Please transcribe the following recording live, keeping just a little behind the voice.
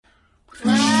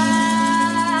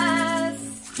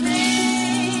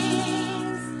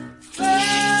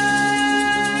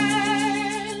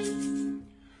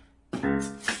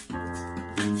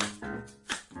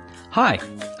Hi,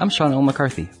 I'm Sean L.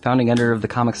 McCarthy, founding editor of The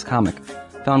Comics Comic,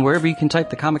 found wherever you can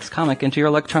type The Comics Comic into your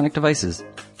electronic devices.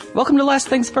 Welcome to Last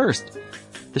Things First,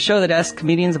 the show that asks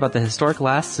comedians about the historic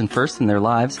lasts and firsts in their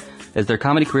lives as their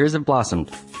comedy careers have blossomed,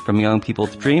 from young people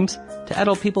with dreams to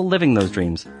adult people living those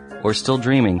dreams, or still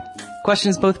dreaming.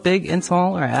 Questions both big and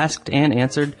small are asked and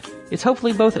answered. It's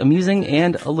hopefully both amusing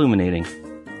and illuminating.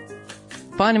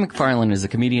 Bonnie McFarlane is a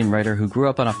comedian writer who grew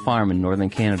up on a farm in northern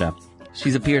Canada.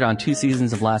 She's appeared on 2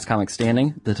 seasons of Last Comic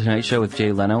Standing, The Tonight Show with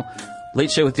Jay Leno, Late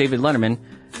Show with David Letterman,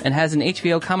 and has an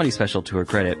HBO comedy special to her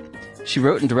credit. She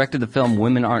wrote and directed the film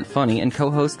Women Aren't Funny and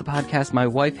co-hosts the podcast My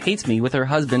Wife Hates Me with her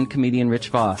husband, comedian Rich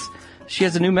Voss. She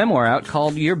has a new memoir out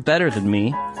called You're Better Than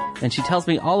Me, and she tells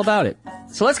me all about it.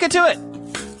 So let's get to it!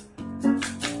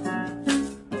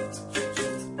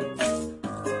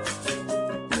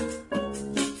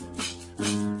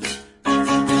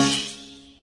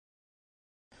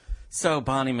 So,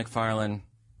 Bonnie McFarlane,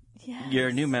 yes.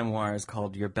 Your new memoir is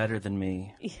called You're Better Than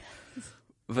Me. Yes.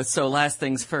 But so, last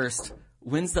things first,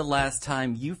 when's the last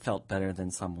time you felt better than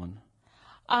someone?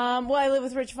 Well, I live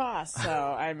with Rich Voss, so,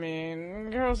 I mean,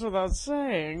 goes without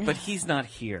saying. But he's not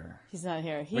here. He's not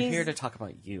here. We're here to talk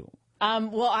about you.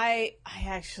 Well, I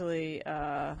actually,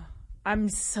 I'm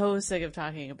so sick of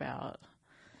talking about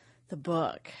the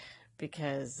book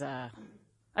because, I've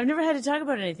never had to talk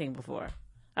about anything before.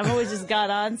 I've always just got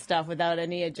on stuff without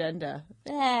any agenda.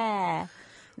 Now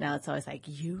it's always like,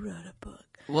 you wrote a book.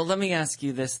 Well, let me ask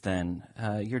you this then.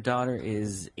 Your daughter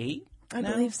is 8 I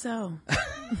now? believe so.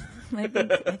 I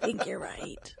think you're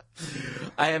right.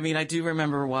 I mean, I do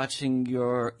remember watching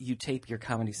you tape your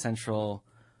Comedy Central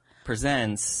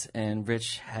Presents, and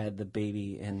Rich had the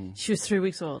baby and... She was 3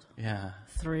 weeks old. Yeah.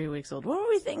 3 weeks old. What were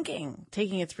we thinking?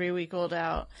 Taking a 3-week-old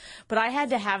out. But I had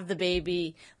to have the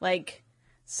baby,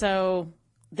 so...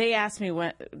 They asked me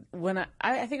when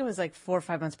I think it was like 4 or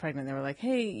 5 months pregnant. They were like,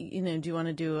 hey, do you want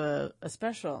to do a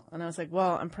special? And I was like,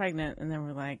 well, I'm pregnant. And they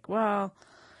were like, well,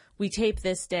 we tape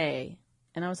this day.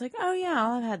 And I was like, oh, yeah,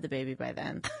 I'll have had the baby by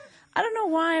then. I don't know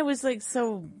why I was like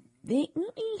so,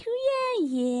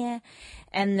 yeah.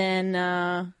 And then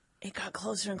it got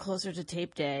closer and closer to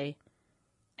tape day.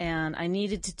 And I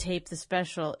needed to tape the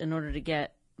special in order to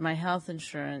get my health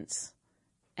insurance.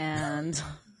 And...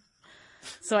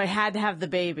 So I had to have the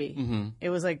baby. Mm-hmm. It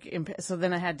was like, so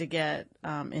then I had to get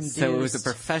induced. So it was a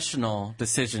professional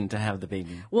decision to have the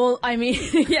baby. Well, I mean,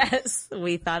 yes,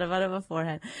 we thought about it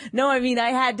beforehand. No, I mean, I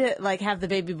had to have the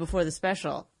baby before the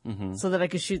special so that I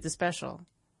could shoot the special,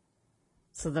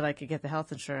 so that I could get the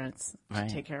health insurance to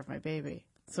take care of my baby.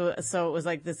 So it was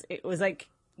like this. It was like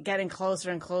getting closer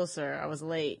and closer. I was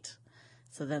late.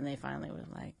 So then they finally were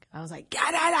like, I was like,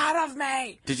 get it out of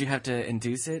me! Did you have to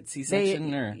induce it,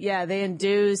 C-section? Or? Yeah, they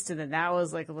induced, and then that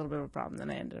was like a little bit of a problem.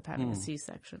 Then I ended up having a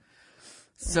C-section.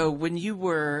 So when you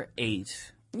were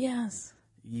 8... Yes.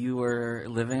 You were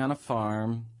living on a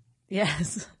farm...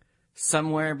 Yes.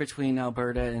 Somewhere between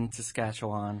Alberta and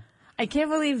Saskatchewan. I can't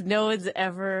believe no one's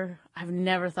ever... I've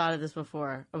never thought of this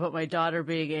before, about my daughter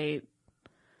being 8.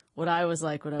 What I was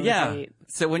like when I was 8.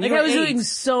 So when you were 8... I was doing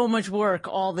so much work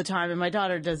all the time, and my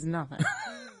daughter does nothing.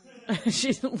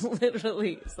 She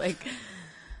literally is like...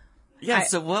 Yeah,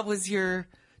 so what was your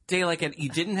day like? You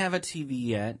didn't have a TV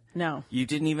yet. No. You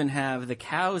didn't even have the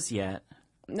cows yet.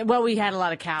 Well, we had a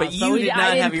lot of cows. But you did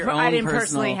not have your own I didn't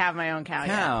personally have my own cow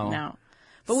yet. No.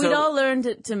 But we'd all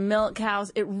learned to milk cows.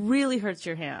 It really hurts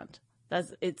your hand.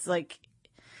 It's like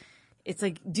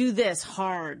do this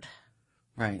hard.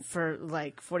 Right. For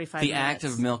 45 minutes. The act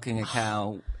of milking a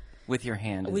cow with your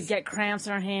hand. We'd get cramps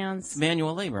in our hands.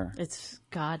 Manual labor. It's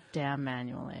goddamn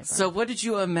manual labor. So what did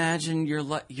you imagine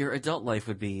your adult life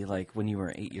would be like when you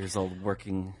were 8 years old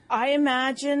working? I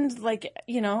imagined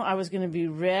I was going to be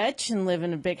rich and live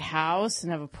in a big house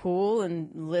and have a pool and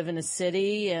live in a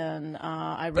city. And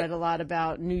I read a lot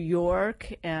about New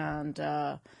York. And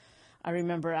I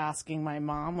remember asking my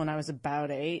mom when I was about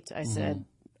 8, I said,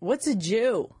 what's a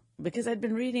Jew? Because I'd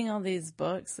been reading all these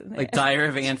books. Like Diary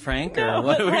of Anne Frank? Or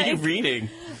what were you reading?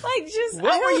 What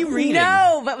were you reading?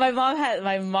 No, but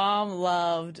my mom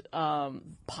loved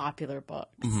popular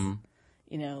books.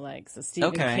 Mm-hmm.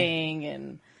 Stephen King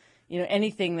and,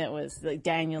 anything that was like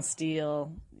Daniel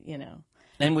Steele,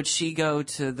 And would she go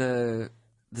to the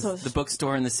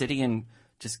bookstore in the city and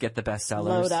just get the bestsellers?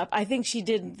 Load up. I think she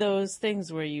did those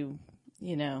things where you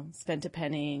spent a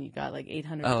penny and you got like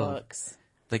 800 books.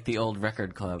 Like the old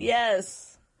record club.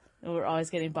 Yes. And we were always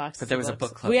getting boxes. But there was a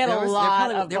book club. We had a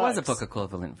lot of books. There was a book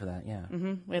equivalent for that, yeah.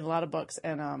 Mm-hmm. We had a lot of books.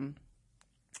 And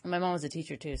my mom was a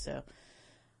teacher too, so.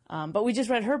 But we just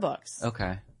read her books.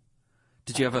 Okay.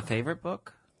 Did you have a favorite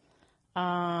book?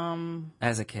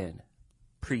 As a kid?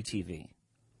 pre-TV?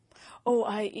 Oh,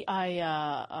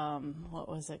 what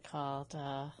was it called?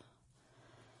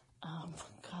 Oh,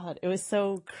 God, it was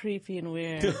so creepy and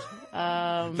weird.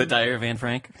 The Diary of Anne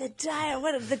Frank? The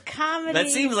comedy. That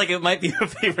seems like it might be a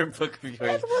favorite book of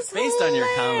yours. It was based on your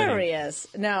comedy. Hilarious.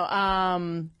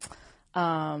 No,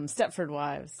 Stepford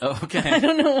Wives. Oh, okay. I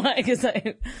don't know why, because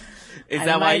I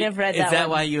might have read that. Is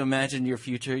that why you imagined your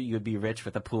future? You would be rich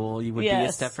with a pool. You would be a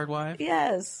Stepford wife.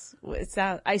 Yes.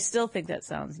 I still think that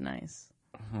sounds nice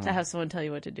to have someone tell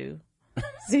you what to do,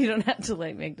 so you don't have to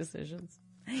make decisions.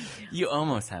 You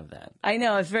almost have that. I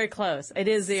know, it's very close. It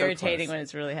is So irritating close. when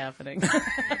it's really happening.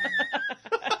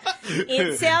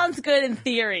 It sounds good in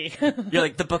theory. You're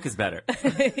like, the book is better.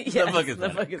 Yes,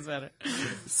 The book is better.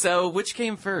 So, which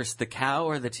came first, the cow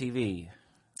or the TV?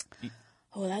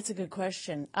 Oh, that's a good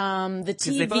question. The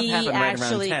they both TV happened right around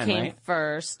actually 10, came right?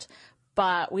 first,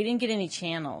 but we didn't get any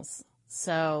channels.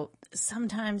 So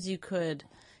sometimes you could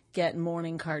get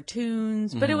morning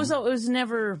cartoons, but it was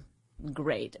never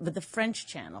great. But the French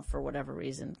channel, for whatever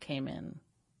reason, came in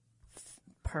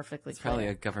perfectly. It's probably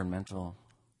a governmental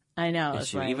I know,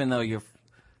 issue, right. even though you're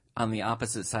on the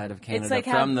opposite side of Canada like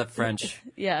from how- the French.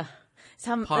 Yeah. It's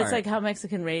part. like how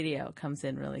Mexican radio comes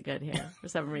in really good here for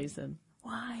some reason.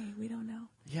 Why? We don't know.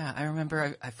 Yeah, I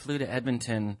remember I flew to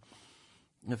Edmonton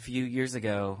a few years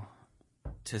ago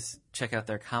to check out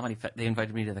their comedy. They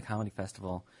invited me to the comedy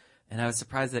festival, and I was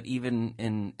surprised that even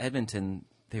in Edmonton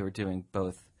they were doing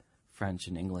both French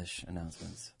and English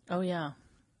announcements. Oh, yeah.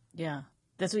 Yeah.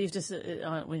 That's what you have to sit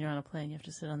when you're on a plane. You have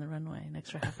to sit on the runway an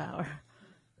extra half hour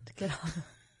to get on,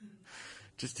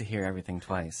 Just to hear everything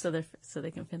twice. so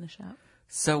they can finish up.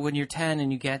 So when you're 10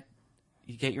 and you get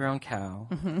your own cow,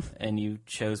 and you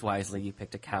chose wisely, you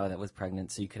picked a cow that was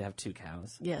pregnant so you could have 2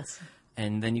 cows. Yes.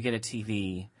 And then you get a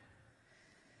TV.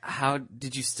 How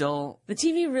did you still... The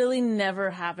TV really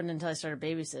never happened until I started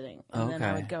babysitting. And then I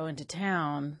Okay. would go into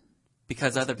town.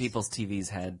 Because other people's TVs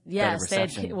had Yes, better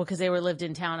reception. because they were lived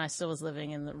in town. I still was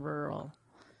living in the rural.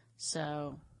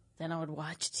 So then I would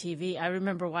watch TV. I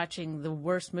remember watching the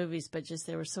worst movies, but just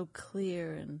they were so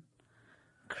clear and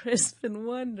crisp and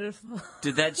wonderful.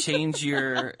 Did that change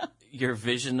your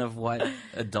vision of what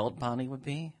adult Bonnie would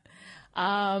be?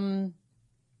 I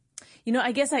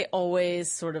guess I always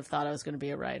sort of thought I was going to be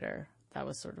a writer. That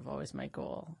was sort of always my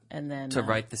goal. And then To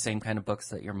write the same kind of books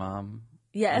that your mom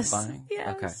yes, was buying?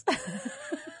 yes. Okay.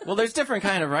 Well, there's different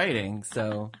kind of writing,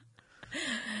 so...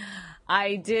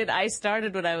 I did. I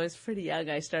started when I was pretty young.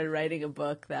 I started writing a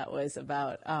book that was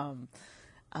about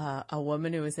a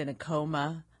woman who was in a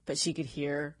coma, but she could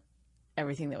hear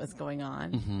everything that was going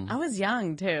on. Mm-hmm. I was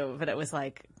young, too, but it was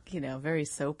like, very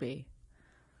soapy.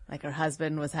 Like her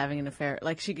husband was having an affair.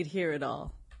 Like she could hear it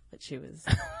all, but she was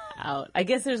out. I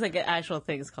guess there's like an actual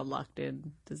thing. It's called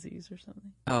locked-in disease or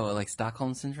something. Oh, like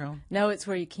Stockholm Syndrome? No, it's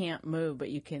where you can't move, but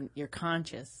you're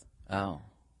conscious. Oh.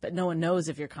 But no one knows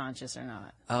if you're conscious or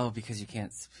not. Oh, because you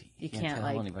can't speak. You can't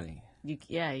tell anybody.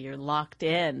 You're locked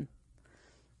in.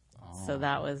 Oh. So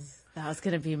that was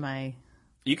going to be my...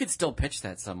 You could still pitch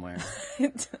that somewhere.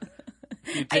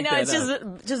 I know, it's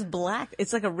just black.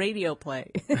 It's like a radio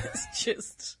play. It's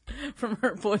just from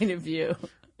her point of view.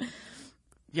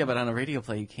 Yeah, but on a radio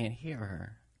play, you can't hear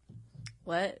her.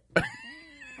 What?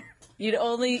 You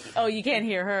can't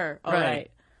hear her. All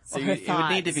right. So Well, it would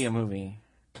need to be a movie.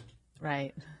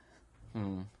 Right.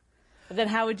 But then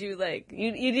how would you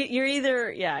you're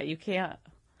either, you can't.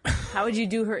 How would you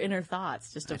do her inner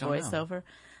thoughts? Just a voiceover?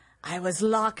 I was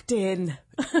locked in.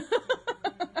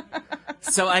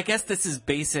 So I guess this is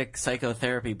basic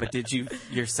psychotherapy, but did you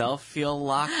yourself feel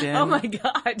locked in? Oh my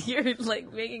God, you're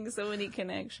like making so many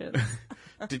connections.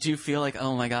 Did you feel like,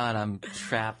 oh my God, I'm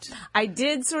trapped I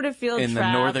did sort of feel in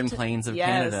trapped. the northern plains of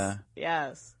Canada?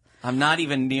 Yes. I'm not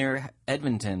even near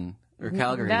Edmonton or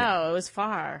Calgary. No, it was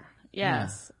far.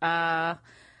 Yes. Yeah.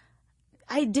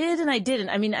 I did and I didn't.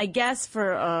 I mean, I guess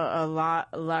for a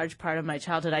large part of my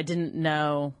childhood, I didn't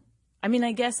know. I mean,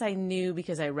 I guess I knew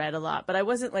because I read a lot, but I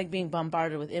wasn't like being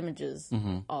bombarded with images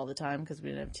all the time because we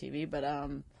didn't have TV. But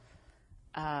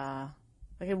I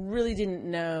really didn't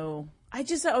know. I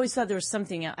just always thought there was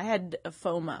something else. I had a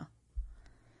FOMA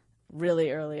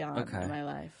really early on in my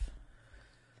life.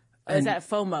 Is that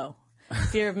FOMO?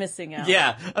 Fear of missing out.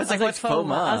 Yeah. I was like, what's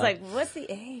FOMA? I was like, what's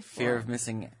the A for? Fear of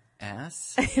missing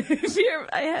ass?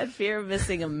 I had fear of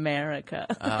missing America.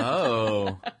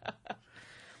 Oh.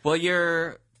 Well,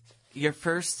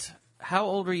 how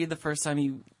old were you the first time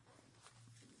you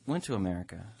went to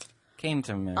America? Came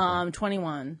to America?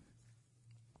 21.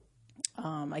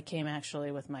 I came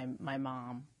actually with my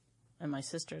mom and my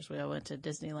sisters. We all went to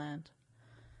Disneyland.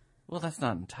 Well, that's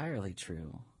not entirely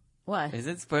true. What? Is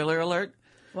it? Spoiler alert?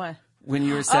 What? When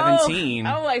you were 17.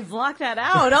 Oh, I blocked that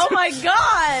out. Oh my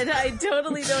God. I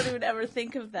totally don't even ever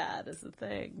think of that as a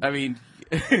thing. I mean,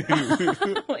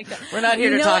 Oh my God. we're not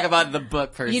here to talk about the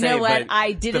book per se. You know what?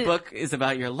 But the book is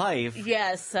about your life.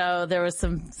 Yeah, so there was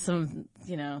some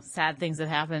sad things that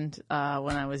happened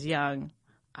when I was young.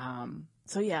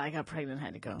 So yeah, I got pregnant,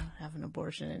 had to go have an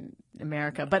abortion in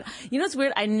America. But you know what's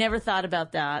weird? I never thought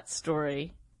about that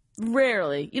story.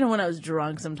 Rarely. You know, when I was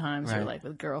drunk sometimes, or like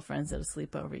with girlfriends at a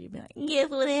sleepover, you'd be like, guess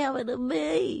what happened to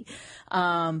me?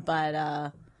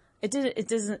 But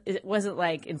it wasn't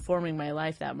like informing my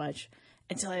life that much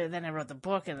until then I wrote the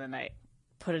book and then I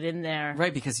put it in there.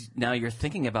 Right, because now you're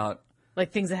thinking about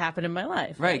like things that happened in my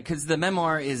life. Right, because the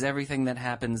memoir is everything that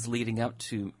happens leading up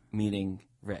to meeting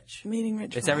Rich. Meeting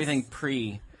Rich. It's everything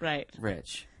pre-Rich.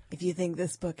 Right. If you think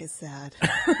this book is sad,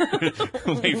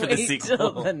 wait for the sequel.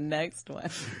 Till the next one.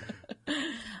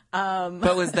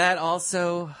 But was that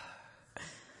also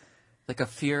like a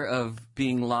fear of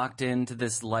being locked into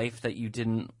this life that you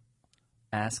didn't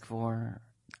ask for?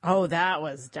 Oh, that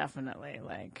was definitely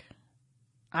like,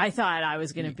 I thought I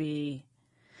was going to be,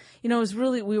 we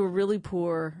were really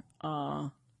poor,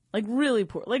 like really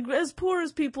poor, like as poor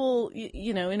as people,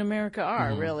 in America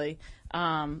are really.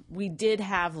 We did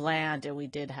have land and we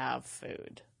did have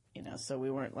food, so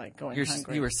we weren't like going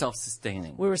hungry. You were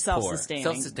self-sustaining. We were self-sustaining.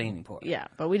 Self-sustaining poor. Yeah,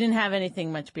 but we didn't have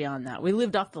anything much beyond that. We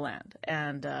lived off the land.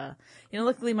 And,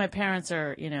 luckily my parents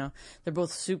are, they're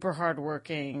both super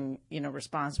hardworking,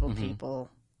 responsible people.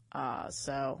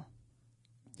 So.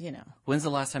 When's the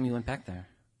last time you went back there?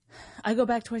 I go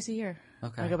back twice a year.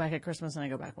 Okay. I go back at Christmas and I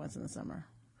go back once in the summer.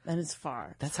 And it's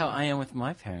far. That's how I am with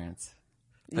my parents.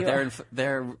 But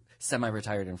they're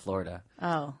semi-retired in Florida.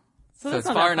 Oh. So it's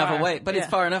far enough away. But it's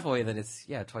far enough away that it's,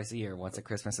 twice a year. Once at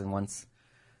Christmas and once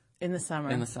in the summer.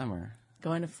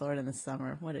 Going to Florida in the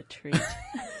summer. What a treat.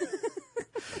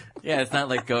 Yeah, it's not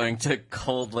like going to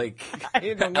cold Lake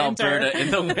Alberta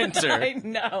in the winter. I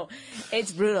know.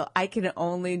 It's brutal. I can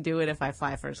only do it if I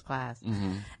fly first class.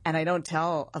 Mm-hmm. And I don't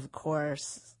tell, of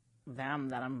course, them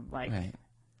that I'm like,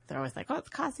 they're always like, oh,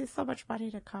 it costs you so much money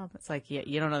to come. It's like, yeah,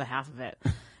 you don't know the half of it.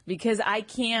 Because I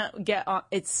can't get on,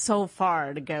 it's so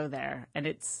far to go there. And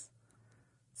it's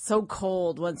so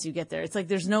cold once you get there. It's like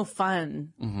there's no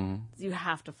fun. Mm-hmm. You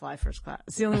have to fly first class.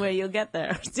 It's the only way you'll get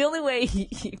there. It's the only way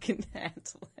you can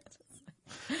handle it.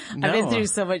 No. I've been through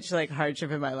so much like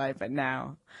hardship in my life, but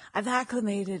now I've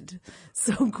acclimated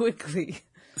so quickly.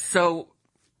 So,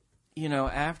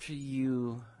 after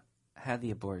you had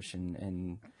the abortion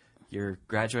and you're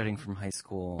graduating from high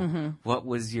school, what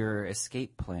was your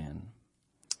escape plan?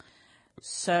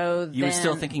 So you were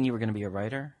still thinking you were going to be a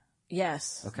writer?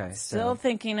 Yes. Okay. Still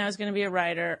thinking I was going to be a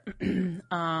writer.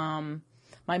 My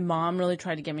mom really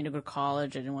tried to get me to go to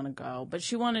college. I didn't want to go, but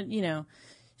she wanted,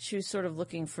 she was sort of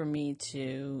looking for me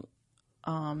to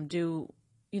go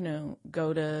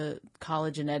to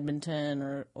college in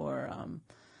Edmonton or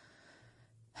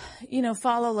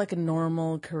follow like a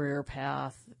normal career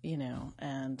path,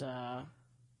 and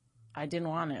I didn't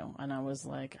want to. And I was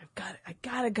like, I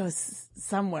gotta go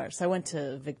somewhere. So I went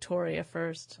to Victoria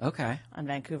first. Okay. On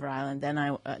Vancouver Island. Then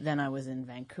I was in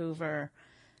Vancouver.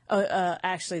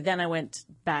 Actually, then I went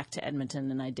back to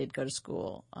Edmonton and I did go to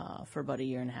school for about a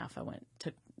year and a half. I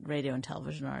took radio and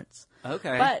television arts.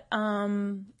 Okay. But,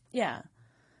 yeah,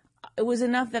 it was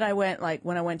enough that I went, like,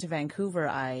 when I went to Vancouver,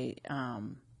 I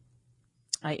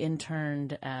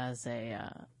interned as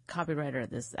a copywriter at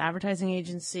this advertising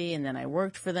agency, and then I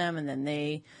worked for them, and then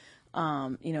they,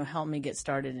 helped me get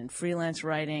started in freelance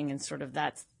writing, and sort of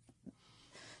that's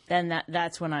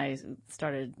when I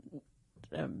started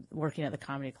working at the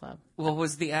comedy club. Well,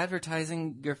 was the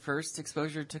advertising your first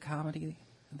exposure to comedy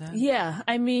then? Yeah,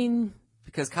 I mean...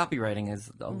 Because copywriting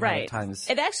is a lot of times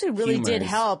it actually really did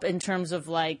help in terms of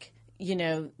like,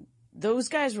 those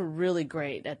guys were really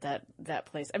great at that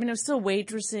place. I mean, I was still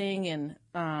waitressing and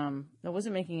I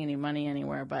wasn't making any money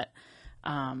anywhere, but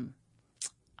I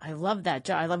loved that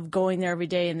job. I loved going there every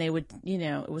day, and they would,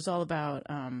 it was all about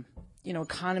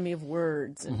economy of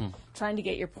words and trying to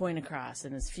get your point across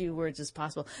in as few words as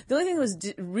possible. The only thing that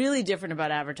was really different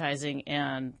about advertising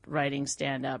and writing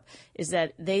stand-up is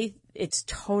that it's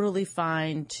totally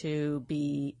fine to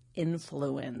be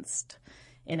influenced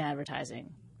in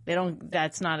advertising.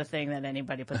 That's not a thing that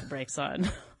anybody put the brakes on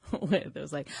with. It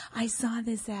was like, I saw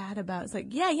this ad about, it's like,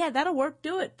 yeah, that'll work.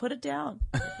 Do it. Put it down.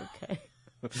 Okay.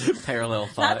 Parallel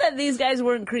thought. Not that these guys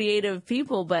weren't creative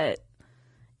people, but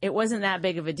it wasn't that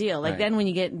big of a deal. Like Right. then when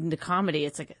you get into comedy,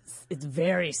 it's like, it's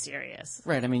very serious.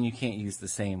 Right. I mean, you can't use the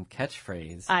same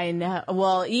catchphrase. I know.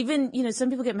 Well, even, some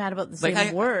people get mad about the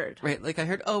same word. Right. Like I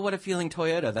heard, oh, what a feeling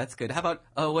Toyota. That's good. How about,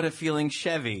 oh, what a feeling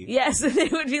Chevy? Yes, they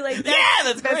would be like, Yeah,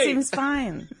 that's that great. seems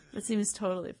fine. That seems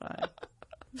totally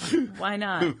fine. Why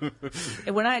not?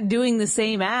 We're not doing the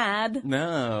same ad.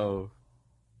 No.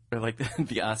 Or like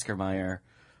the Oscar Mayer,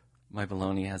 my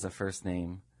baloney has a first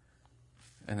name,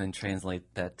 and then translate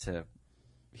that to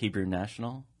Hebrew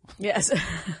National. Yes.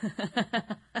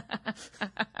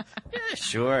 Yeah,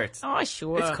 sure. Oh,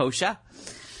 sure. It's kosher.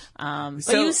 But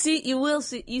So- you see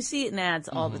it in ads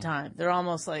all the time. They're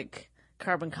almost like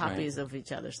carbon copies of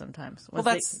each other sometimes. Once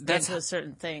that's- they that's- get to a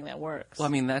certain thing that works. Well,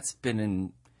 I mean, that's been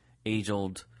an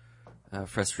age-old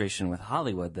frustration with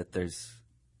Hollywood that there's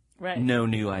right. no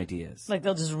new ideas. Like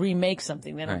they'll just remake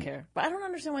something. They don't Right. care. But I don't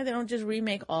understand why they don't just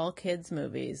remake all kids'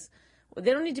 movies.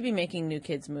 They don't need to be making new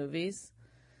kids' movies.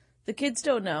 The kids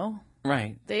don't know.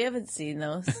 Right. They haven't seen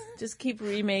those. Just keep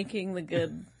remaking the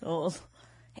good old,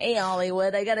 hey,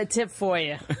 Hollywood, I got a tip for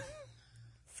you.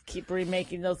 Just keep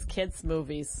remaking those kids'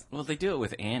 movies. Well, they do it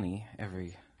with Annie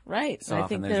every... Right. So I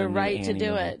often think there's a they're new right to Annie do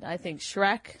movie. it. I think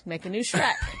Shrek, make a new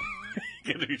Shrek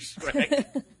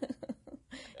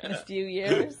in a few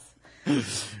years.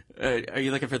 Are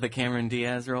you looking for the Cameron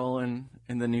Diaz role in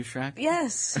the new Shrek?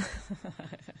 Yes.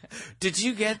 Did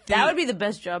you get the... That would be the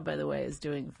best job, by the way, is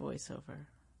doing voiceover.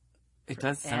 It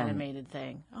does sound... Animated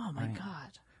thing. Oh, my God.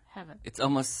 Heaven. It's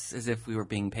almost as if we were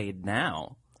being paid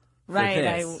now. For Right,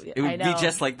 this. It would I know. be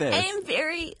just like this. I'm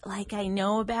very, I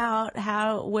know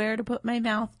about where to put my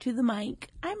mouth to the mic.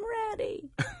 I'm ready.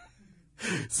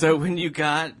 So when you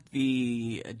got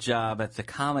the job at the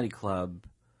comedy club,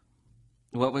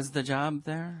 what was the job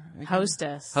there? again?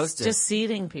 Hostess. Just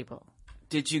seating people.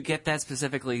 Did you get that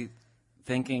specifically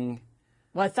thinking...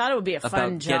 Well, I thought it would be a fun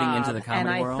About job. getting into the comedy and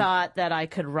I world? thought that I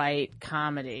could write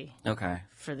comedy Okay.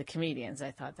 for the comedians.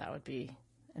 I thought that would be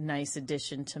a nice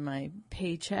addition to my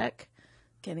paycheck,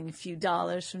 getting a few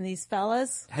dollars from these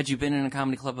fellas. Had you been in a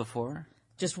comedy club before?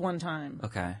 Just one time.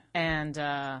 Okay. And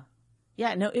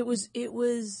it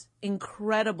was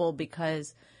incredible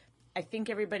because I think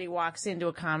everybody walks into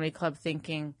a comedy club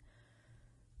thinking,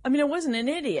 I mean, I wasn't an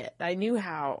idiot. I knew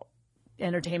how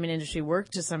entertainment industry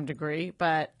worked to some degree,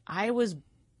 but I was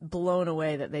blown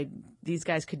away that these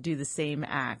guys could do the same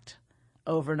act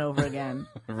over and over again.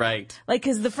 Right. Like,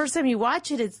 because the first time you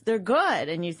watch it, they're good,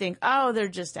 and you think, oh, they're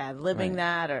just ad-libbing Right.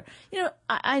 that, or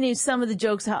I knew some of the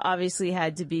jokes obviously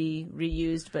had to be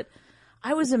reused, but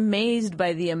I was amazed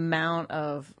by the amount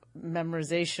of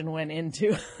memorization went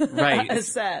into Right. a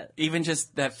set. Even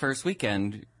just that first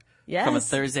weekend, Yes. from a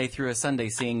Thursday through a Sunday,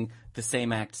 seeing the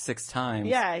same act 6 times.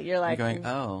 Yeah, you're like, going,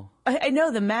 oh. I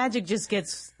know the magic just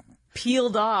gets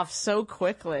peeled off so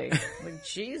quickly. Like,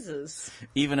 Jesus.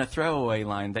 Even a throwaway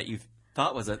line that you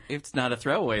thought it's not a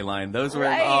throwaway line. Those were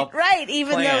all Right.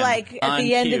 Even though, planned like, at on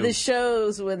the end of cue. the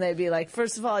shows, when they'd be like,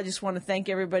 first of all, I just want to thank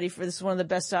everybody for this is one of the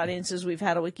best audiences we've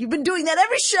had all week. You've been doing that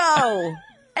every show!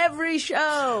 Every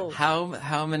show!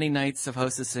 How many nights of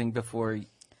hostessing before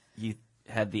you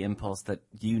had the impulse that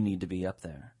you need to be up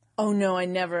there? Oh, no,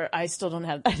 I still don't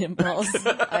have that impulse.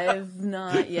 I've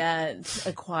not yet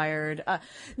acquired.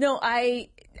 No, I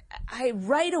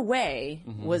right away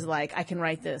was like, I can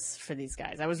write this for these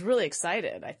guys. I was really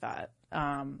excited, I thought.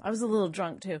 I was a little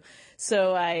drunk too.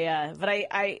 So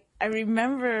I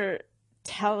remember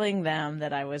telling them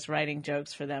that I was writing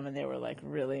jokes for them, and they were like,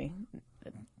 really,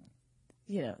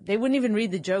 they wouldn't even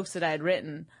read the jokes that I had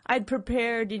written. I'd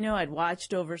prepared, I'd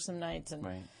watched over some nights, and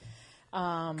Right.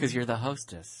 Because you're the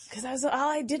hostess. because all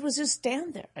I did was just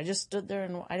stand there. I just stood there,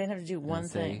 and I didn't have to do one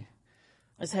thing.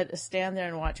 I just had to stand there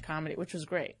and watch comedy, which was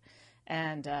great.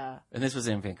 And this was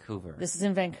in Vancouver. this is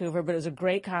in Vancouver, but it was a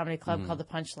great comedy club called The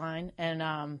Punchline,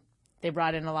 and they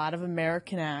brought in a lot of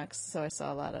American acts. So I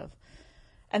saw a lot of,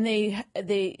 and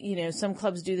they some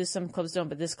clubs do this, some clubs don't,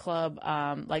 but this club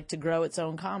liked to grow its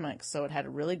own comics, so it had a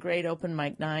really great open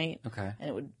mic night. Okay. And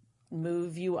it would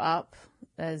move you up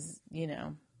as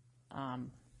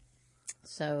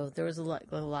so there was a lot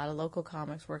of local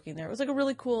comics working there. It was like a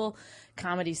really cool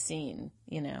comedy scene,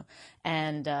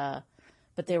 and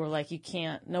but they were like,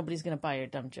 nobody's going to buy your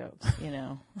dumb jokes,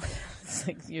 It's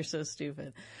like, you're so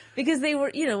stupid. Because they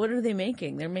were, what are they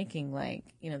making? They're making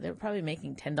they're probably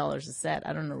making $10 a set.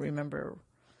 I don't remember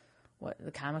what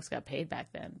the comics got paid back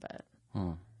then, but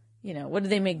what do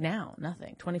they make now?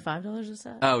 Nothing. $25 a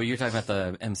set? Oh, you're talking about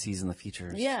the MCs and the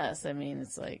features. Yes. I mean,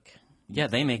 it's like, Yeah,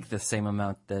 they make the same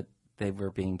amount that they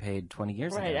were being paid 20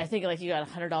 years ago. right. I think you got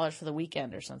 $100 for the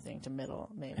weekend or something to middle,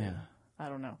 maybe. Yeah. I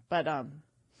don't know. But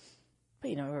But,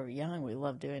 we were young. We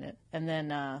loved doing it. And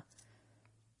then,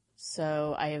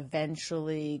 so I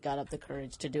eventually got up the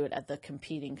courage to do it at the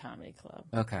competing comedy club.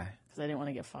 Okay. Because I didn't want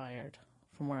to get fired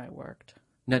from where I worked.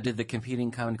 Now, did the competing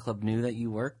comedy club knew that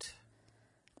you worked?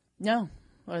 No.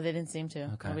 Or they didn't seem to.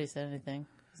 Okay. Nobody said anything.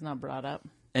 It's not brought up.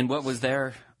 And what was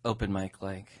their open mic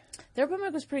like? Their open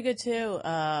mic was pretty good, too.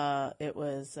 It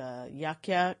was Yuck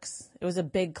Yucks. It was a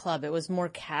big club. It was more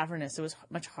cavernous. It was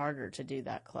much harder to do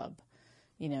that club,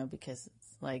 because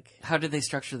it's like... How did they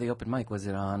structure the open mic? Was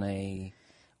it on a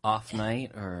off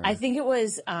night or? I think it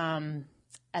was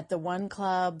at the one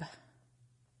club.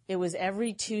 It was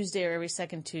every Tuesday or every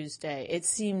second Tuesday. It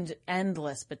seemed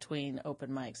endless between open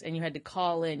mics, and you had to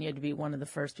call in. You had to be one of the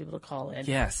first people to call in.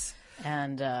 Yes.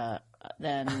 And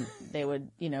then they would,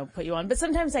 put you on. But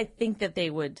sometimes I think that they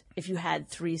would, if you did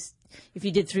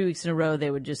 3 weeks in a row,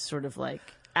 they would just sort of like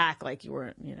act like you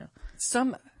weren't,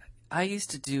 I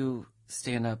used to do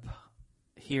stand up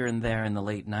here and there in the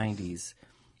late 90s.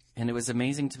 And it was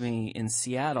amazing to me. In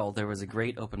Seattle, there was a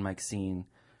great open mic scene,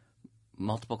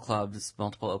 multiple clubs,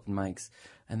 multiple open mics.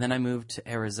 And then I moved to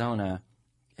Arizona,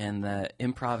 and the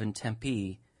Improv in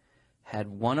Tempe had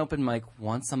one open mic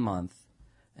once a month,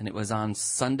 and it was on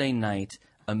Sunday night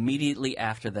immediately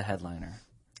after the headliner.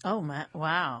 Oh,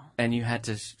 wow. And you had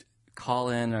to call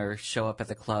in or show up at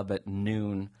the club at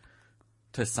noon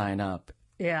to sign up.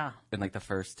 Yeah. And the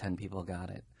first 10 people got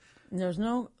it. There's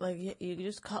no, you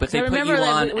just call. But they put you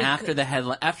on after the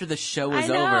headline, after the show was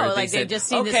over. They said, just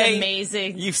seen okay, this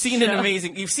amazing you've seen show. an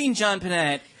amazing, you've seen John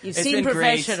Panette. You've it's seen been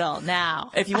Professional great.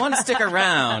 now. If you want to stick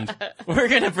around, we're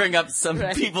going to bring up some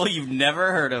people you've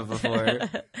never heard of before.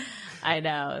 I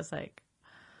know. It's like,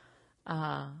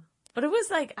 but it was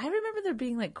I remember there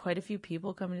being quite a few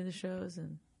people coming to the shows, and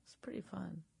it was pretty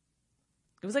fun.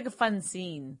 It was a fun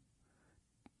scene.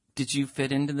 Did you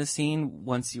fit into the scene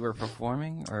once you were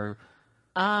performing, or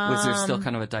was there still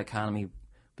kind of a dichotomy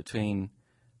between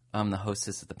the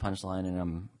hostess at the Punchline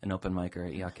and an open micer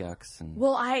at Yuck Yucks? And...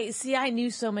 Well, I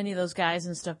knew so many of those guys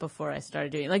and stuff before I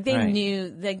started doing it. They right. knew,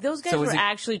 those guys were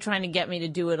actually trying to get me to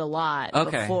do it a lot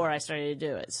before I started to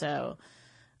do it. So,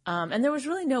 and there was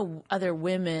really no other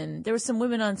women. There were some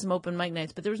women on some open mic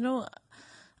nights, but there was no,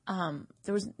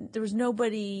 there was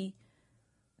nobody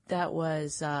that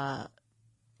was,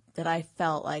 that I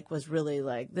felt was really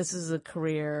this is a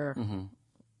career,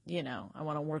 I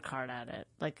want to work hard at it.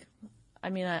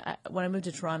 When I moved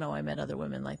to Toronto, I met other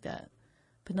women like that,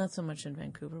 but not so much in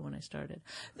Vancouver when I started.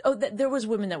 Oh, there was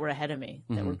women that were ahead of me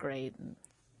that were great.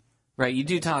 Right. You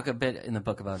do talk a bit in the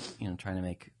book about, trying to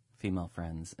make female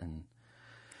friends. And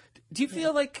do you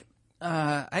feel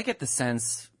I get the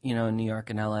sense, in New York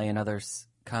and LA and other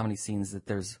comedy scenes that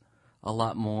there's a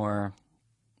lot more,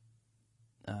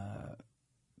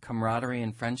 camaraderie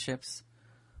and friendships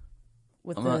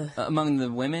among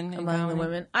the women. Among the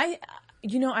women, I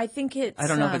think it's. I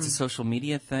don't know if it's a social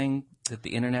media thing that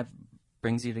the internet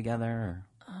brings you together.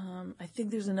 Or... I think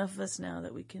there's enough of us now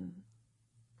that we can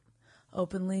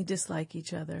openly dislike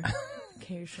each other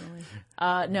occasionally.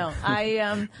 No,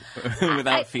 I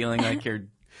without feeling like you're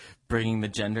bringing the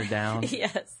gender down.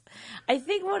 Yes, I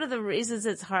think one of the reasons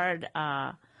it's hard,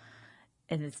 and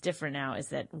it's different now, is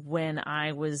that when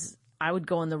I would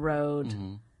go on the road,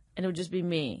 and it would just be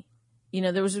me.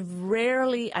 There was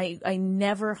rarely, I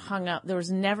never hung up. There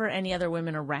was never any other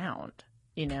women around.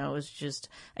 It was just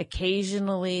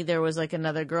occasionally there was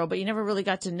another girl, but you never really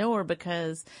got to know her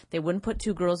because they wouldn't put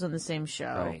two girls on the same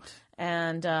show. Right.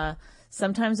 And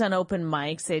sometimes on open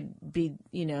mics, they'd be,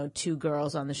 two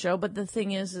girls on the show. But the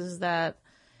thing is that,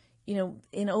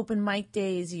 in open mic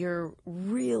days, you're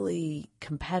really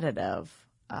competitive.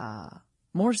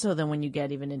 More so than when you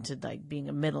get even into being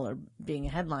a middle or being a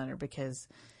headliner, because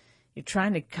you're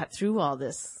trying to cut through all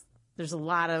this. There's a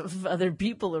lot of other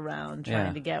people around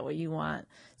trying to get what you want.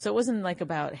 So it wasn't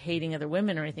about hating other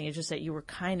women or anything. It's just that you were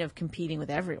kind of competing with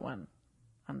everyone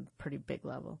on a pretty big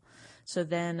level. So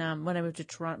then when I moved to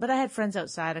Toronto, but I had friends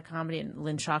outside of comedy, and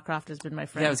Lynn Shawcroft has been my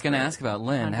friend. Yeah, I was going to ask about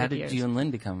Lynn. How did years. you and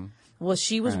Lynn become Well,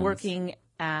 she was friends? working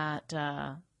at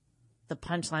the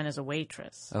Punchline as a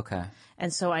waitress. Okay.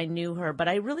 And so I knew her, but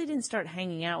I really didn't start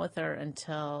hanging out with her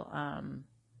until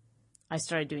I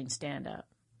started doing stand-up.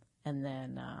 And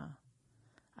then,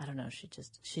 I don't know,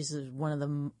 she's one of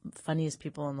the funniest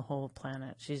people on the whole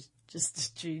planet. She's just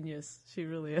a genius. She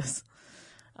really is.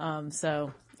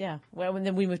 So, yeah. Well, and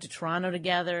then we moved to Toronto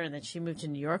together, and then she moved to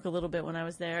New York a little bit when I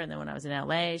was there. And then when I was in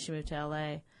L.A., she moved to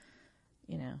L.A.,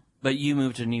 But you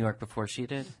moved to New York before she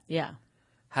did? Yeah.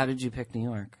 How did you pick New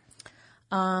York?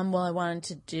 Well, I wanted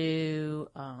to do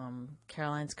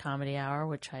Caroline's Comedy Hour,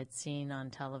 which I'd seen on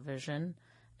television.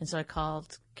 And so I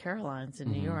called Caroline's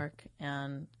in New York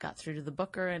and got through to the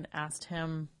booker and asked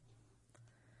him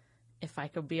if I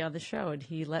could be on the show. And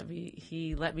he let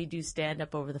me do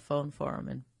stand-up over the phone for him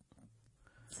and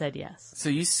said yes. So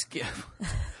you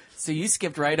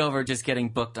skipped right over just getting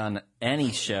booked on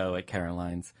any show at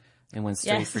Caroline's and went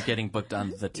straight for getting booked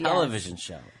on the television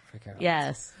show for Caroline's.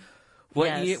 Yes.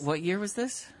 What year was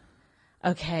this?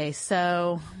 Okay,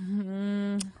 so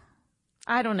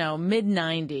I don't know,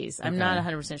 mid-90s. I'm not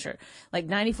 100% sure. Like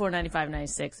 94, 95,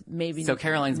 96, maybe. So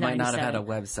Caroline's 97. might not have had a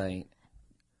website.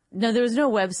 No, there was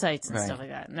no websites and stuff like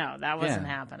that. No, that wasn't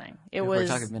happening. We're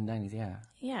talking mid-90s, yeah.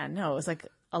 Yeah, no, it was like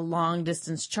a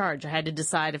long-distance charge. I had to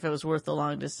decide if it was worth the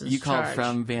long-distance charge. You called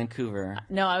from Vancouver.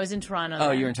 No, I was in Toronto.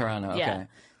 Oh, you were in Toronto, okay. Yeah.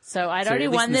 So I'd already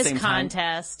won this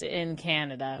contest in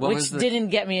Canada, which didn't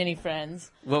get me any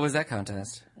friends. What was that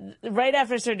contest? Right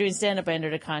after I started doing stand-up, I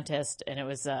entered a contest, and it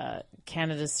was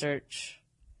Canada's Search,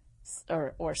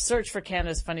 or Search for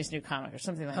Canada's Funniest New Comic, or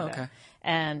something like that.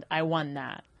 And I won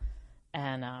that.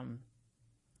 And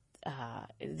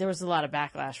there was a lot of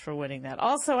backlash for winning that.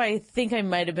 Also, I think I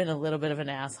might have been a little bit of an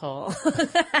asshole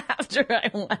after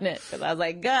I won it, because I was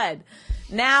like, good,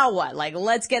 now what? Like,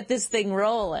 let's get this thing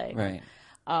rolling. Right.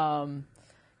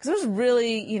 Because it was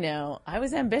really, I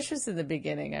was ambitious in the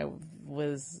beginning. I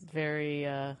was very...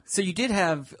 So you did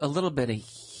have a little bit of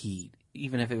heat,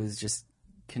 even if it was just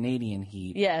Canadian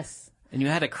heat. Yes. And you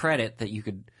had a credit that you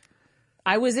could...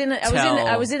 I was in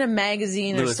a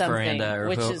magazine Louis or something. Faranda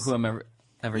or whomever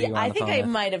you were on I the think phone I with.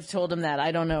 might have told him that.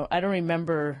 I don't know. I don't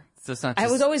remember. So it's not I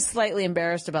just... was always slightly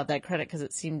embarrassed about that credit because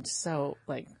it seemed so,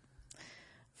 like...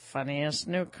 Funniest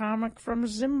new comic from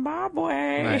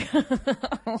Zimbabwe. Right.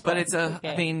 But it's I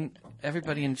mean,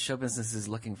 everybody in show business is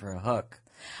looking for a hook.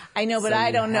 I know, but So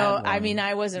I don't know. one. I mean,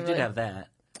 I wasn't You really. did have that.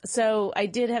 So I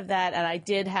did have that, and I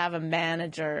did have a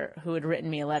manager who had written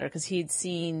me a letter because he'd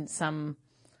seen some.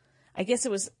 I guess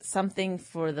it was something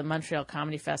for the Montreal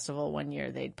Comedy Festival one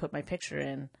year. They'd put my picture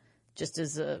in just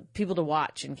as people to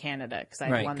watch in Canada because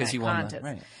I won that contest.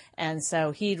 Right. And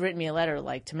so he'd written me a letter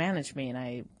like to manage me, and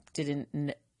I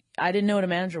didn't know what a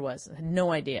manager was. I had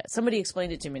no idea. Somebody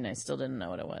explained it to me, and I still didn't know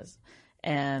what it was.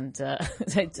 And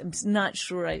I'm not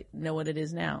sure I know what it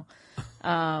is now.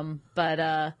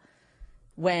 But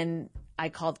when I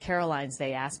called Caroline's,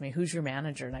 they asked me, who's your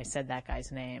manager? And I said that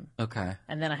guy's name. Okay.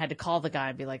 And then I had to call the guy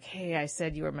and be like, hey, I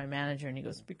said you were my manager. And he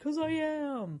goes, because I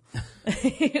am.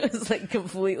 He was like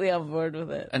completely on board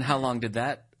with it. And how long did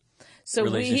that he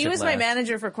was last? my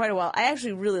manager for quite a while. I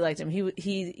actually really liked him.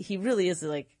 He really is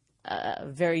like a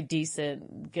very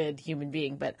decent, good human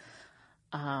being. But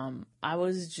I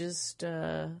was just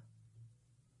I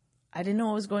didn't know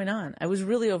what was going on. I was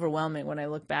really overwhelming when I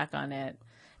look back on it.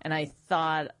 And I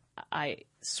thought I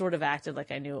sort of acted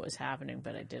like I knew what was happening,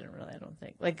 but I didn't really, I don't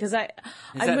think. Like, because Is that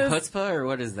chutzpah, or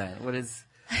what is that? What is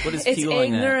it's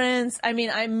fueling ignorance. that? I mean,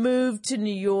 I moved to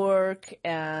New York,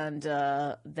 and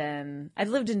then I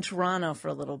lived in Toronto for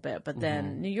a little bit, but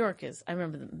then New York is, I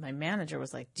remember my manager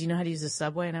was like, do you know how to use a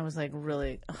subway? And I was like,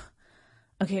 really?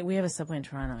 Okay, we have a subway in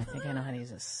Toronto. I think I know how to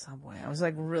use a subway. I was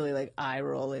like, really, like,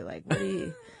 eye-rolly, like,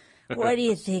 what do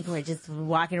you think? We're just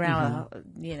walking around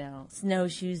with,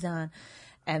 snowshoes on.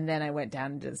 And then I went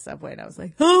down into the subway, and I was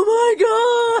like, oh,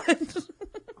 my God.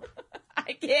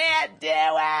 I can't do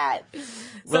it.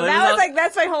 So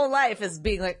that's my whole life, is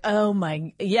being like, oh,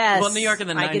 my, yes. Well, New York in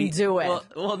the 90s. I can do it.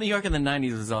 Well, New York in the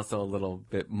 90s was also a little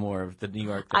bit more of the New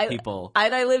York that people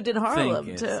And I lived in Harlem,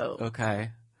 think too.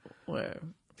 Okay. Where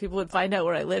people would find out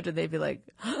where I lived, and they'd be like...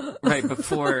 Right,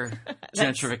 before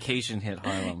gentrification hit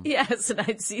Harlem. Yes, and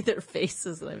I'd see their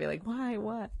faces, and I'd be like, why,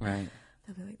 what? Right.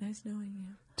 They'd be like, nice knowing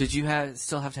you. Did you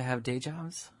still have to have day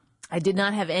jobs? I did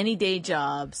not have any day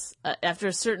jobs. After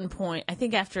a certain point, I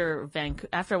think after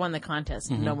I won the contest,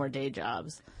 no more day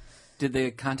jobs. Did the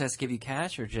contest give you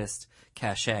cash or just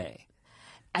cachet?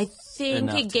 I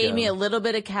think it gave me a little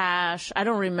bit of cash. I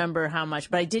don't remember how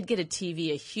much, but I did get a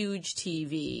TV, a huge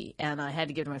TV, and I had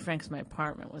to give it to my friend because my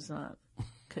apartment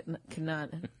could not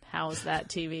house that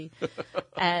TV.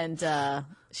 And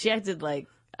she acted like,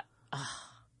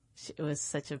 it was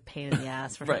such a pain in the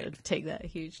ass for her to take that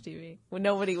huge TV. When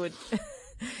nobody would.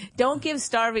 Don't give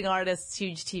starving artists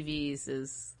huge TVs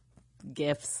as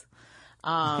gifts.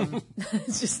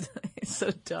 It's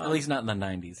so dumb. At least not in the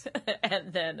 90s.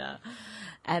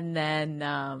 and then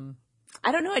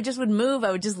I don't know. I just would move.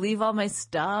 I would just leave all my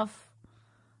stuff.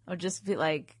 I would just be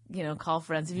like, call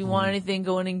friends. If you want anything,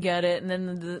 go in and get it. And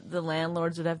then the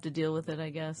landlords would have to deal with it,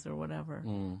 I guess, or whatever.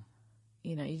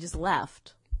 You just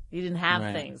left. You didn't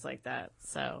have things like that.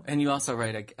 So. And you also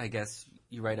write, I guess,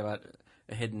 you write about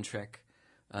a hidden trick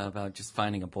about just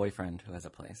finding a boyfriend who has a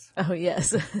place. Oh, yes.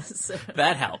 So,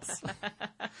 That helps.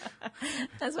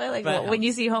 that's why I like when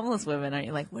you see homeless women, aren't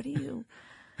you like, what do you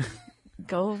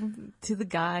go to the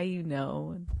guy you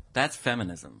know? That's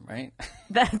feminism, right?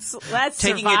 That's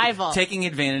survival. Taking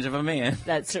advantage of a man.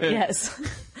 That's yes.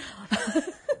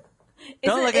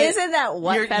 Isn't that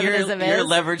what feminism is? You're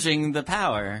leveraging the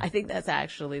power. I think that's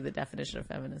actually the definition of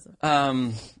feminism.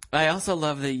 I also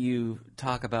love that you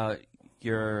talk about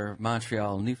your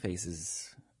Montreal New Faces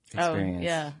experience. Oh,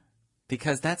 yeah.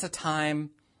 Because that's a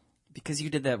time, because you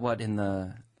did that, in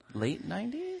the late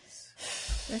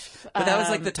 90s? But that was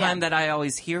like the time that I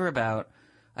always hear about.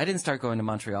 I didn't start going to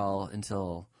Montreal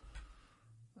until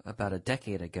about a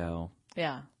decade ago.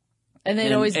 Yeah. And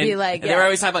they'd always be like... They were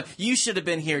always talking about, you should have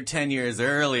been here 10 years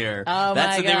earlier. Oh,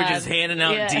 that's my when they were God. just handing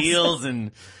out deals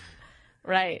and...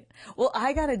 Right. Well,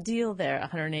 I got a deal there, a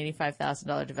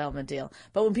 $185,000 development deal.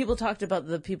 But when people talked about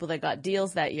the people that got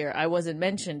deals that year, I wasn't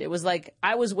mentioned. It was like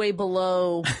I was way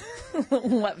below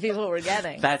what people were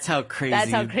getting. That's how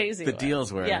crazy the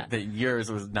deals were. Yeah. That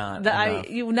yours was not enough.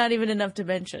 Not even enough to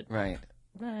mention. Right.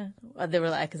 They were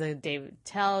like, because David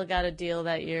Tell got a deal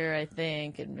that year, I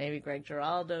think, and maybe Greg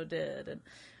Giraldo did. And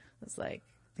it's like,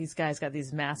 these guys got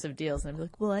these massive deals. And I'd be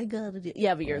like, well, I got a deal.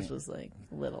 Yeah, but yours was like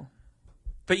little.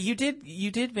 But you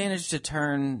did manage to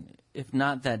turn, if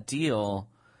not that deal,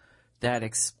 that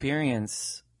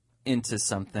experience into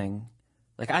something.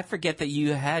 Like, I forget that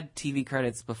you had TV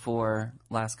credits before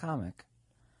Last Comic.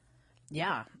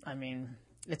 Yeah, I mean,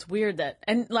 it's weird that...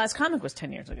 And Last Comic was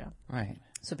 10 years ago. Right.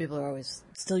 So people are always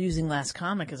still using Last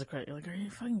Comic as a credit. You're like, are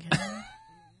you fucking kidding me?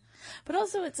 But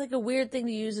also, it's like a weird thing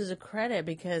to use as a credit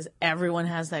because everyone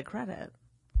has that credit.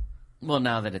 Well,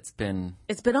 now that it's been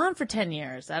on for 10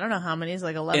 years. I don't know how many. It's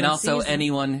like 11 And also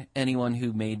seasons. anyone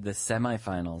who made the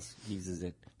semifinals uses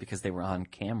it because they were on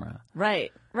camera.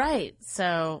 Right.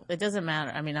 So it doesn't matter.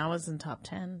 I mean, I was in top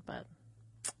 10, but,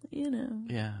 you know.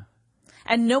 Yeah.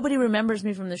 And nobody remembers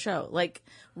me from the show. Like,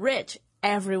 Rich,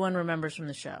 everyone remembers from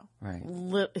the show.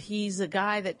 Right. He's a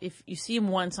guy that if you see him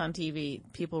once on TV,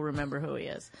 people remember who he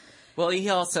is. Well, he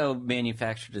also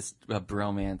manufactured a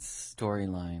bromance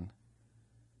storyline.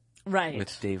 Right.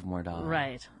 With Dave Mordaunt.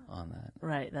 Right. On that.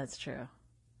 Right, that's true.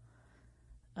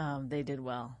 They did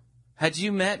well. Had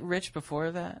you met Rich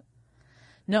before that?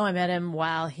 No, I met him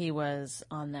while he was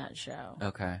on that show.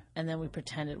 Okay. And then we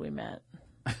pretended we met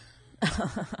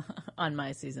on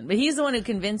my season. But he's the one who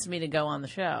convinced me to go on the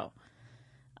show.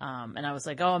 And I was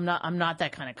like, oh, I'm not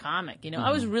that kind of comic. You know,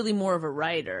 I was really more of a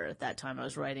writer at that time. I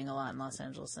was writing a lot in Los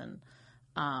Angeles and,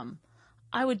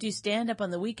 I would do stand-up on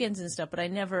the weekends and stuff, but I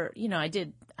never, you know,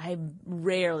 I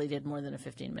rarely did more than a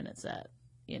 15-minute set,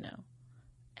 you know.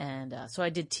 And so I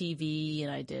did TV and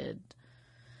I did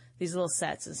these little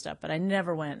sets and stuff, but I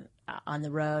never went on the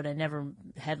road. I never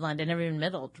headlined. I never even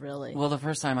middled, really. Well, the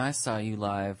first time I saw you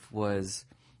live was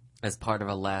as part of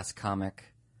a Last Comic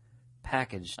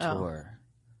package tour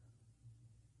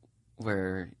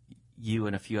where you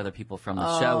and a few other people from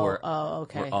the show were all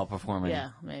performing. Yeah,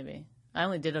 maybe. I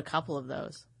only did a couple of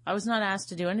those. I was not asked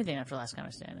to do anything after Last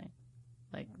Comic Standing.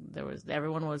 Like,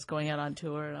 everyone was going out on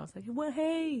tour, and I was like, well,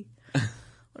 hey,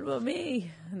 what about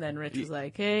me? And then Rich was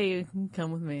like, hey, you can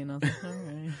come with me. And I was like, all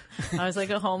right. I was like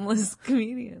a homeless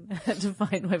comedian. I had to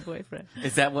find my boyfriend.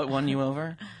 Is that what won you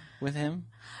over with him?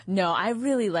 No, I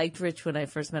really liked Rich when I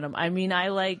first met him. I mean, I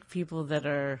like people that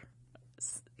are...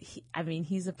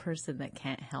 he's a person that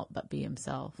can't help but be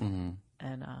himself. Mm-hmm.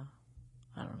 And,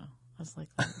 I don't know. I was like...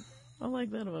 I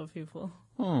like that about people.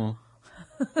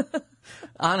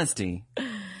 Honesty.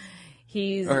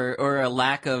 He's or a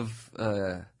lack of.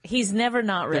 He's never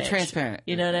not rich. They're transparent.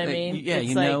 You know what I mean? Yeah,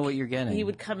 it's know what you're getting. He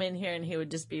would come in here and he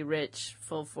would just be rich,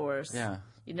 full force. Yeah.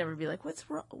 You'd never be like, "What's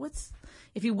wrong?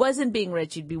 If he wasn't being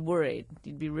rich, you'd be worried.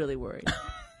 You'd be really worried.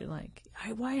 You're like,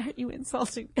 why aren't you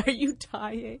insulting? Are you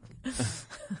dying?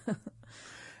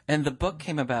 And the book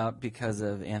came about because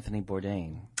of Anthony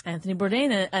Bourdain. Anthony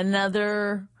Bourdain,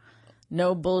 another.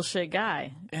 No bullshit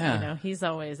guy. Yeah. You know, he's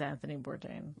always Anthony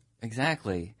Bourdain.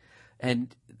 Exactly.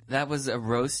 And that was a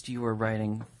roast you were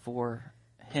writing for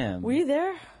him. Were you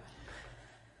there?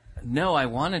 No, I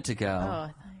wanted to go. Oh, I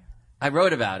thought you were. I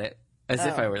wrote about it as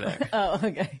if I were there. Oh,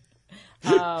 okay.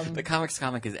 The Comics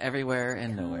Comic is everywhere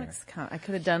and nowhere. I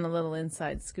could have done a little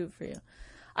inside scoop for you.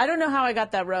 I don't know how I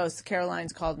got that roast.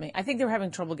 Caroline's called me. I think they were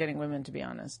having trouble getting women, to be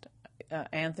honest.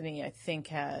 Anthony, I think,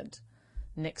 had...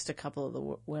 nixed a couple of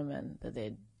the women that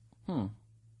they'd...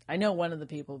 I know one of the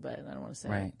people, but I don't want to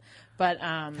say it. But,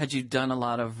 had you done a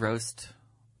lot of roast,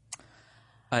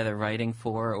 either writing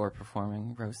for or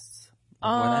performing roasts?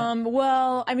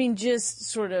 Well, I mean, just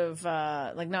sort of,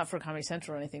 like not for Comedy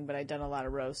Central or anything, but I'd done a lot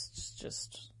of roasts,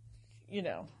 just, you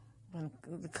know, when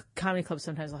the comedy club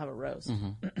sometimes will have a roast.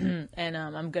 Mm-hmm. And,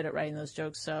 I'm good at writing those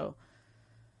jokes. So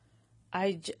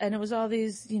and it was all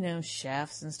these, you know,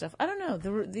 chefs and stuff. I don't know.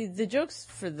 The jokes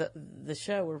for the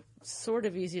show were sort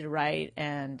of easy to write.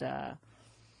 And,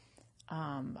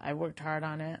 I worked hard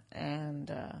on it.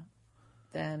 And,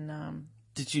 then,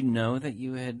 did you know that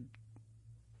you had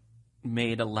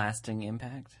made a lasting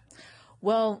impact?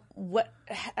 Well,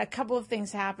 a couple of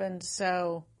things happened.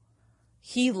 So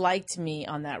he liked me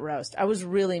on that roast. I was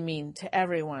really mean to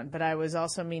everyone, but I was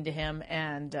also mean to him.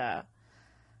 And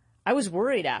I was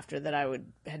worried after that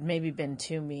had maybe been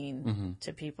too mean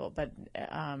to people. But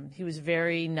he was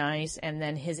very nice. And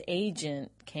then his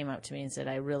agent came up to me and said,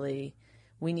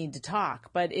 we need to talk.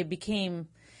 But it became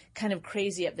kind of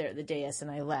crazy up there at the dais,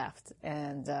 and I left.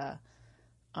 And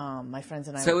my friends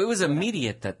and I. So it was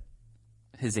immediate that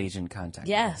his agent contacted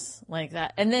you. Yes, like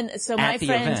that. And then,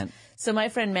 my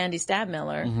friend Mandy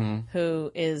Stabmiller,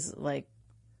 who is like,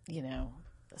 you know,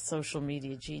 a social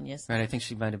media genius. Right, I think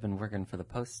she might have been working for the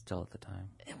Post still at the time.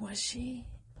 Was she?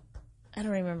 I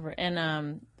don't remember.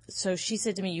 And so she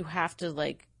said to me, you have to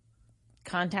like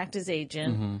contact his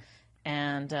agent.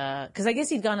 And because I guess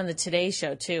he'd gone on the Today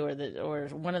Show too, or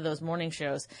one of those morning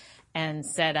shows, and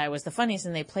said I was the funniest,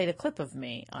 and they played a clip of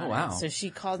me on it. So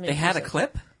she called me. They had a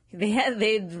clip? They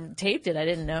taped it. I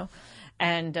didn't know.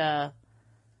 And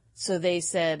so they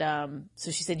said,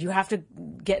 so she said, you have to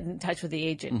get in touch with the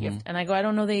agent. And I go, I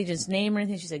don't know the agent's name or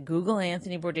anything. She said, Google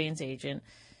Anthony Bourdain's agent,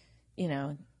 you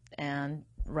know, and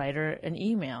write her an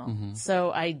email.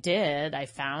 So I did. I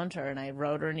found her and I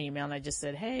wrote her an email, and I just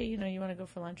said, hey, you know, you want to go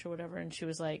for lunch or whatever? And she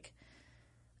was like,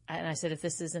 and I said, if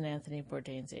this isn't Anthony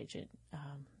Bourdain's agent,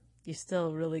 you're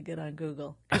still really good on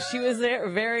Google. 'Cause she was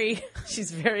there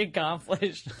she's very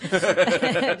accomplished.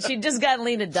 She'd just gotten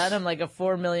Lena Dunham, like a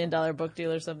 $4 million book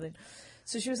deal or something.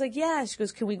 So she was like, yeah. She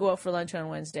goes, can we go out for lunch on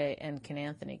Wednesday? And can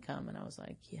Anthony come? And I was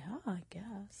like, yeah, I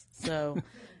guess. So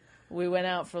we went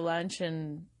out for lunch,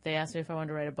 and they asked me if I wanted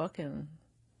to write a book, and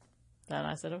then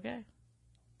I said, okay.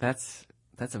 That's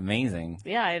amazing.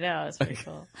 Yeah, I know. It's pretty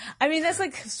cool. I mean, that's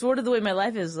like sort of the way my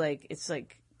life is. Like, it's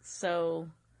like, so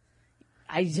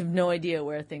I have no idea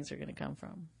where things are going to come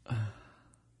from.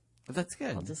 But that's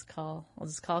good. I'll just call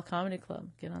a comedy club,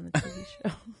 get on the TV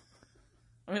show.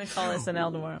 I'm going to call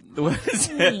SNL tomorrow.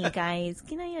 Hey guys,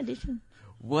 can I audition?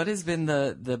 What has been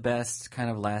the best kind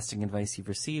of lasting advice you've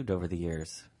received over the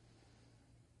years?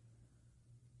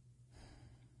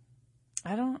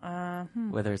 I don't,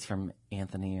 Whether it's from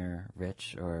Anthony or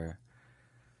Rich or...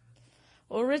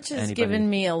 Well, Rich has anybody. given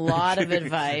me a lot of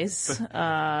advice.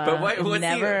 But what's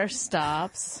never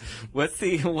stops. What's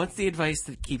the advice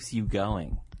that keeps you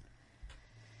going?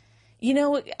 You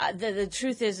know, the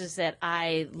truth is that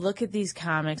I look at these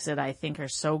comics that I think are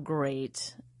so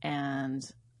great, and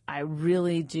I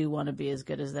really do want to be as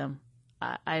good as them.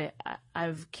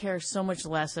 I've cared so much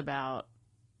less about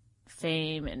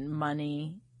fame and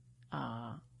money.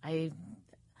 I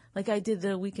did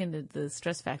the weekend at the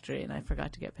Stress Factory, and I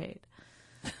forgot to get paid.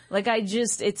 Like,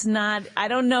 it's not, I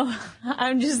don't know.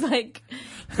 I'm just like,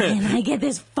 can I get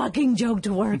this fucking joke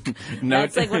to work?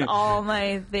 That's like what all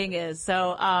my thing is.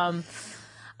 So, I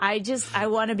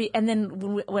want to be, and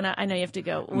then when I know you have to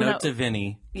go. Note to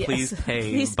Vinny, please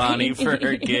pay Bonnie for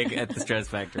her gig at the Stress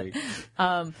Factory.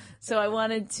 So I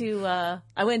wanted to,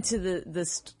 I went to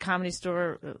the Comedy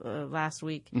Store last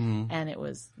week, and it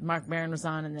was, Mark Maron was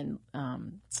on, and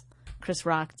then Chris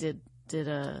Rock did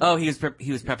a... Oh, he was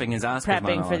prepping his Oscars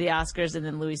monologue. For the Oscars, and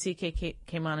then Louis C.K.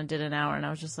 came on and did an hour, and I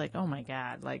was just like, oh my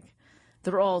God, like,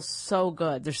 they're all so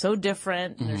good. They're so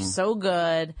different, and they're so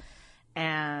good,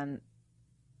 and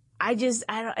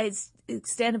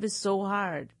stand-up is so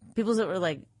hard. People that were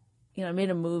like, you know, I made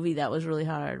a movie that was really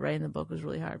hard, writing the book was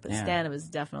really hard, but stand-up is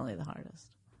definitely the hardest.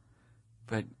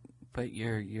 But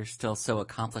you're still so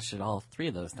accomplished at all three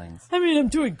of those things. I mean, I'm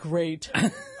doing great.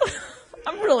 I'm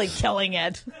really killing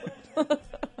it.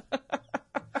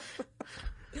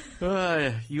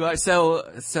 You are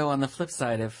so. On the flip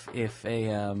side, if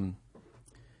a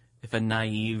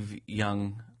naive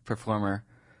young performer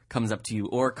comes up to you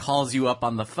or calls you up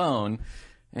on the phone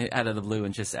out of the blue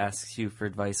and just asks you for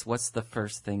advice, what's the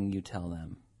first thing you tell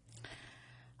them?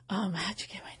 How'd you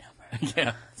get my number?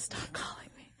 Yeah. Stop calling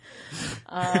me.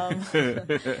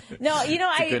 No, you know,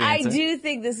 I do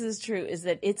think this is true, is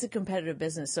that it's a competitive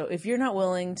business. So if you're not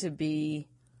willing to be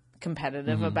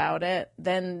competitive about it,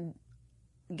 then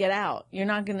get out. You're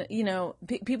not going to, you know,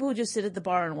 people who just sit at the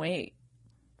bar and wait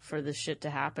for this shit to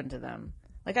happen to them.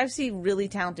 Like, I've seen really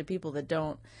talented people that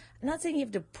don't, not saying you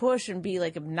have to push and be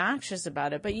like obnoxious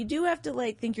about it, but you do have to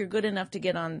like think you're good enough to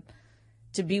get on,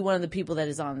 to be one of the people that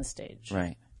is on the stage.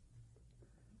 Right.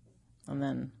 And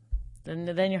then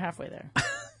you're halfway there,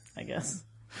 I guess.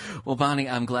 Well, Bonnie,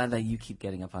 I'm glad that you keep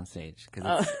getting up on stage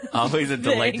because it's always a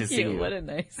delight to see you. What a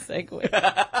nice segue.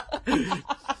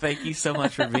 Thank you so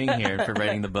much for being here and for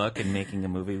writing the book and making a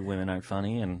movie, Women Aren't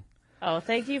Funny, and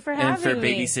thank you for having me. And for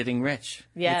babysitting Rich.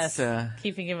 Yes,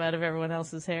 keeping him out of everyone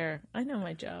else's hair. I know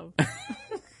my job.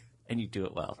 And you do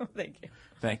it well. Thank you.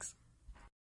 Thanks.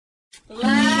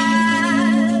 Last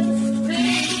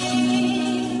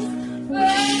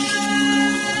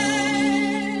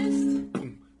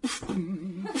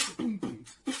thing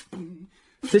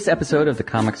first. This episode of the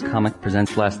Comics Comic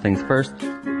Presents Last Things First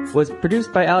was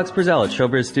produced by Alex Brazell at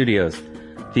Showbiz Studios.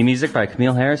 Theme music by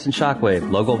Camille Harris and Shockwave,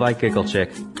 logo by Giggle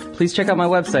Chick. Please check out my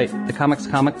website,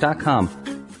 thecomicscomic.com,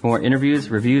 for more interviews,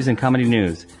 reviews, and comedy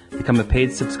news. Become a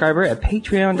paid subscriber at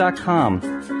patreon.com.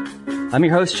 I'm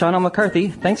your host, Sean L. McCarthy.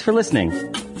 Thanks for listening.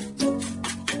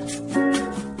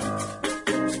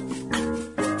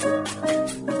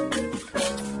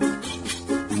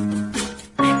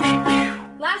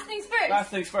 Last things first. Last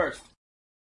things first.